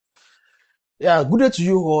Yeah, good day to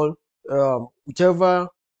you all. Whichever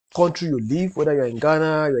country you live, whether you're in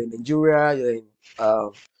Ghana, you're in Nigeria, you're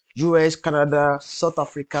in US, Canada, South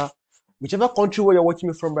Africa, whichever country where you're watching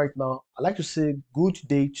me from right now, I'd like to say good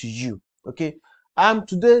day to you. Okay.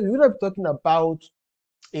 Today we're gonna be talking about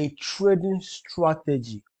a trading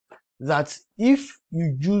strategy that if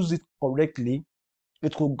you use it correctly,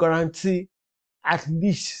 it will guarantee at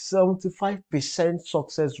least 75%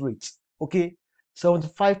 success rate. Okay,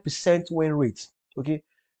 75% win rate. Okay,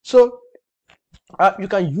 so you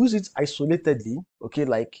can use it isolatedly. Okay,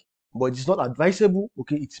 but it's not advisable.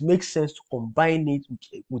 Okay, it makes sense to combine it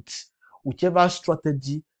with whichever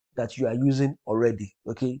strategy that you are using already.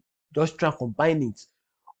 Okay, just try and combine it,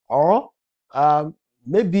 or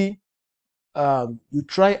maybe you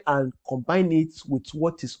try and combine it with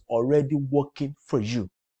what is already working for you.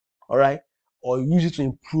 All right, or use it to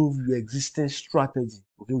improve your existing strategy.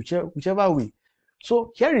 Okay, whichever way.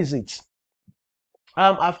 So here is it.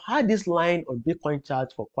 I've had this line on Bitcoin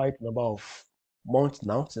chart for quite a number of months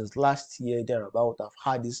now, since last year thereabout. I've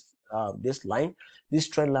had this line, this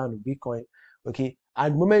trend line on Bitcoin. Okay,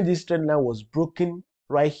 and the moment this trend line was broken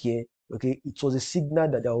right here, okay, it was a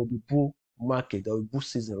signal that there will be bull market, there will be bull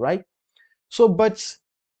season, right? So, but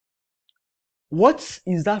what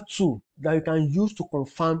is that tool that you can use to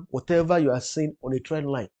confirm whatever you are saying on a trend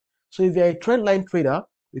line? So if you're a trend line trader,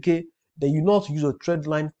 okay, then you know how to use your trend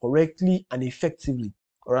line correctly and effectively.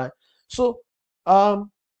 All right. So then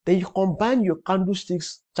you combine your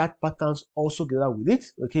candlesticks chart patterns also together with it.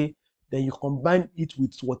 Okay. Then you combine it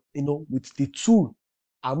with with the tool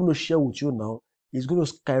I'm going to share with you now. It's going to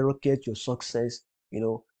skyrocket your success,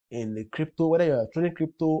 in the crypto, whether you are trading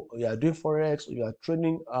crypto or you are doing Forex or you are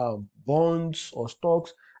trading bonds or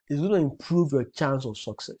stocks, it's going to improve your chance of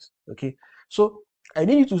success. Okay, so I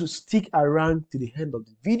need you to stick around to the end of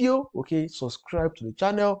the video. Okay, subscribe to the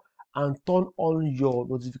channel and turn on your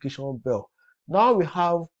notification bell. Now we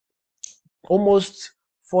have almost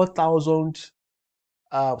 4,000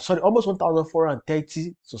 almost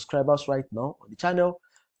 1,430 subscribers right now on the channel,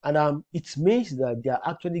 and it means that they are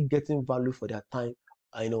actually getting value for their time,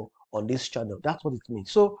 on this channel. That's what it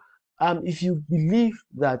means. So if you believe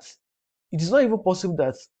that it is not even possible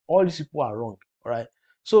that all these people are wrong, all right,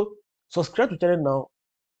 so subscribe to the channel now,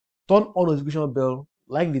 turn on notification bell,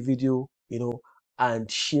 like the video,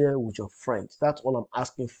 and share with your friends. That's all I'm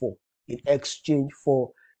asking for in exchange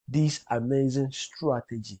for this amazing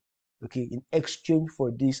strategy. Okay, in exchange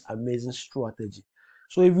for this amazing strategy.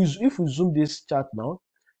 So if we zoom this chart now,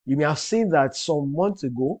 you may have seen that some months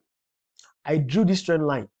ago I drew this trend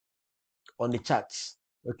line on the charts.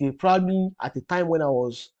 Okay, probably at the time when I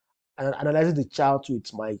was analyzing the chart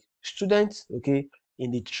with my students. Okay, in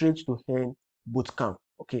the trade to earn bootcamp.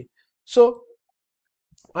 Okay, so,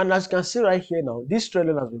 and as you can see right here now, this trend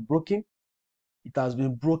line has been broken. It has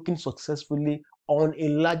been broken successfully on a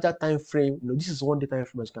larger time frame. This is 1 day time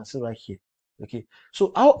frame, as you can see right here. Okay,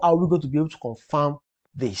 so how are we going to be able to confirm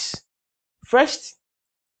this? First,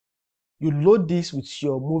 you load this with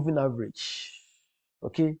your moving average.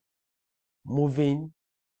 Okay, moving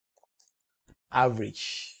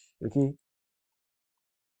average. Okay,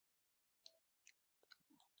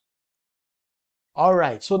 all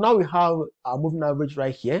right, so now we have our moving average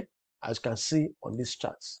right here, as you can see on this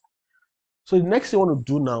chart. So the next thing you want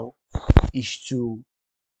to do now is to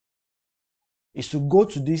go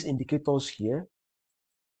to these indicators here.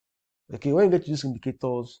 Okay, when you get to these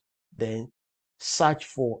indicators, then search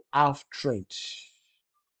for half trend,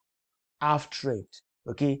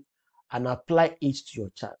 okay, and apply it to your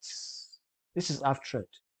charts. This is half trend.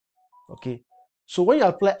 Okay, so when you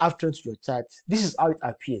apply half trend to your chart, this is how it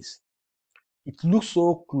appears. It looks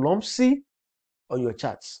so clumsy on your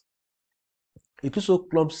charts. It looks so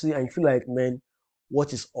clumsy, and you feel like, man,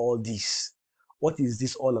 what is all this? What is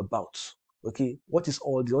this all about? Okay, what is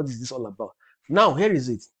all this? What is this all about? Now, here is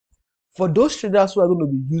it. For those traders who are going to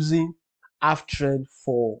be using half trend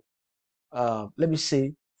for, let me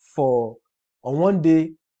say, for on 1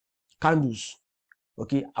 day candles,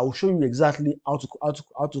 okay, I will show you exactly how to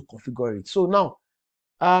configure it. So now,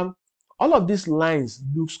 all of these lines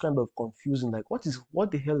looks kind of confusing. Like, what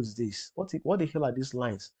the hell is this? What the hell are these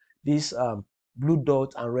lines? These blue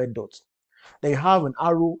dot and red dot. They have an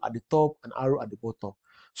arrow at the top, an arrow at the bottom.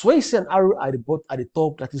 So when you see an arrow at the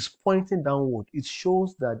top that is pointing downward, it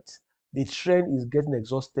shows that the trend is getting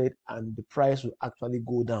exhausted and the price will actually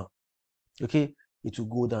go down. Okay, it will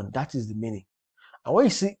go down. That is the meaning. And when you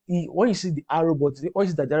see the arrow button, when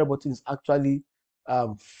you see that the arrow button is actually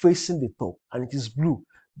facing the top and it is blue,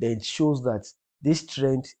 then it shows that this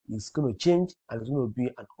trend is going to change and it's going to be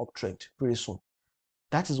an uptrend pretty soon.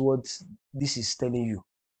 That is what this is telling you.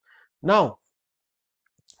 Now,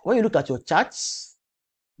 When you look at your charts,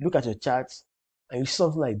 and you see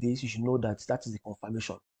something like this, you should know that that is the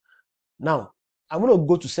confirmation. Now, I'm going to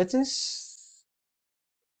go to settings,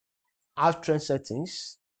 HalfTrend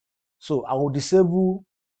settings. So I will disable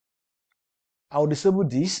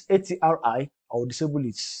this ATRI. I will disable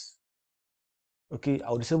it. Okay, I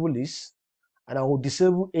will disable this, and I will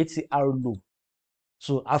disable ATR low.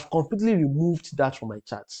 So I've completely removed that from my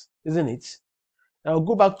charts, isn't it? And I'll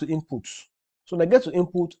go back to input. So when I get to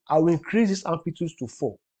input, I will increase this amplitude to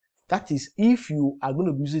 4. That is if you are going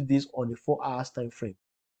to be using this on a 4 hours time frame.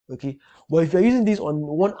 Okay, but if you're using this on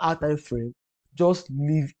 1 hour time frame, just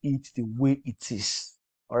leave it the way it is.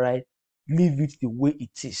 All right, leave it the way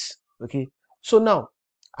it is. Okay, so now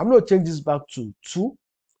I'm going to change this back to 2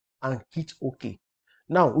 and hit OK.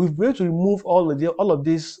 Now we've been able to remove all of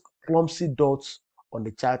these clumsy dots on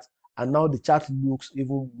the chart, and now the chart looks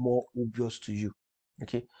even more obvious to you.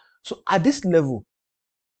 Okay, so at this level,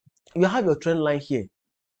 you have your trend line here.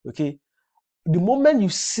 Okay, the moment you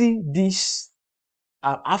see this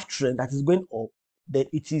half trend that is going up, then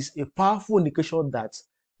it is a powerful indication that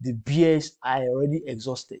the bears are already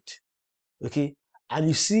exhausted. Okay, and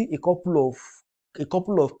you see a couple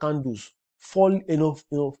of candles fall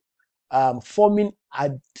forming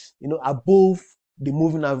at above the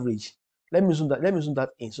moving average. Let me zoom that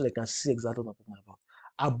in so they can see exactly what I'm talking about.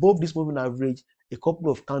 Above this moving average, a couple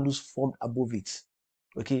of candles formed above it.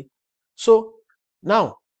 Okay, so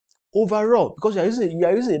now overall, because you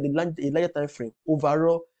are using a larger time frame,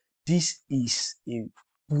 overall this is a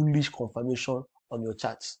bullish confirmation on your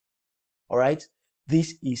charts. All right,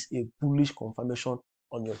 this is a bullish confirmation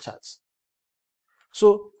on your charts.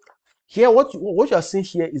 So here, what you are seeing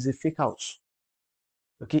here is a fake out.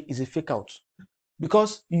 Okay, is a fake out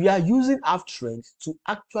because you are using HalfTrend to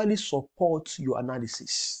actually support your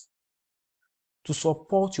analysis. To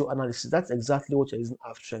support your analysis, that's exactly what you're using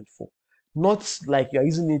HalfTrend for. Not like you're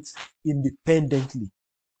using it independently.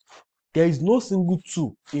 There is no single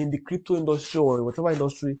tool in the crypto industry or whatever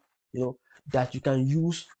industry that you can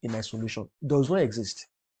use in isolation. It does not exist.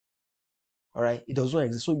 All right, it does not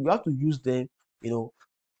exist. So you have to use them,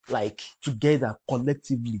 like together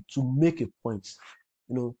collectively to make a point.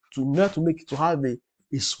 To have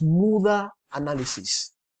a smoother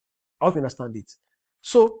analysis. I hope you understand it.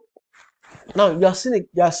 So now you are seeing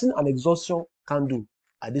an exhaustion candle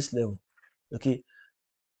at this level. Okay,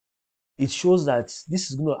 it shows that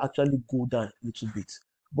this is going to actually go down a little bit,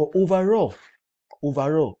 but overall,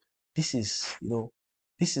 this is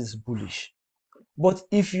bullish. But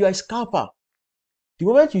if you are a scalper, the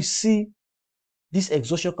moment you see this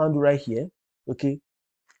exhaustion candle right here, okay,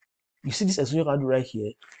 you see this exhaustion candle right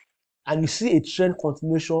here, and you see a trend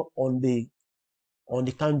continuation on the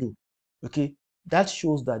candle, okay, that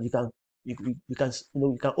shows that you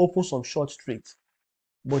can open some short trades,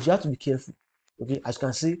 but you have to be careful. Okay, as you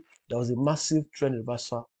can see, there was a massive trend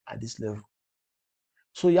reversal at this level,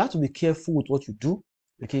 so you have to be careful with what you do.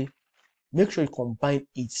 Okay, make sure you combine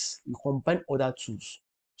other tools.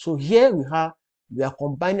 So here we are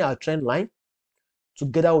combining our trend line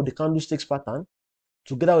together with the candlesticks pattern,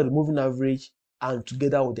 together with the moving average, and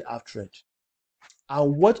together with the HalfTrend.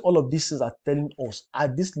 And what all of these things are telling us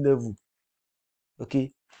at this level,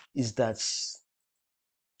 okay, is that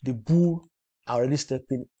the bull are already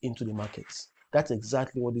stepping into the markets. That's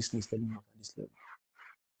exactly what this thing is telling us at this level.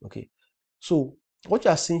 Okay, so what you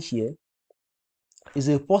are seeing here is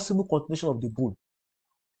a possible continuation of the bull.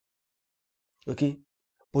 Okay,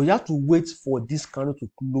 but you have to wait for this candle to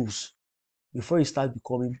close before it starts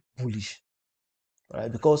becoming bullish. All right,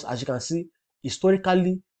 because as you can see,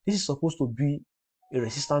 historically, this is supposed to be a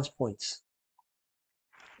resistance point.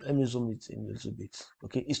 Let me zoom it in a little bit.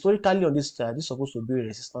 Okay, historically on this chart, this is supposed to be a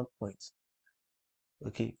resistance point.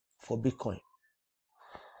 Okay, for Bitcoin.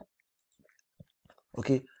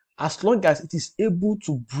 Okay, as long as it is able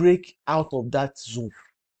to break out of that zone.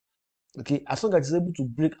 Okay, as long as it's able to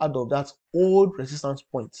break out of that old resistance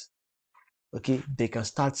point, okay, they can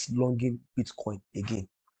start longing Bitcoin again.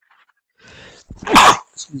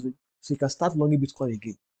 Excuse me. So you can start longing Bitcoin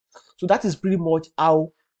again. So that is pretty much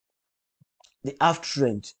how the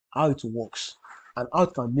HalfTrend, how it works, and how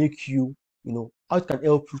it can make you, how it can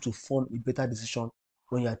help you to form a better decision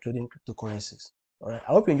when you are trading cryptocurrencies. All right.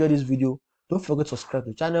 I hope you enjoyed this video. Don't forget to subscribe to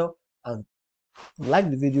the channel and like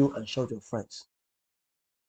the video and share with your friends.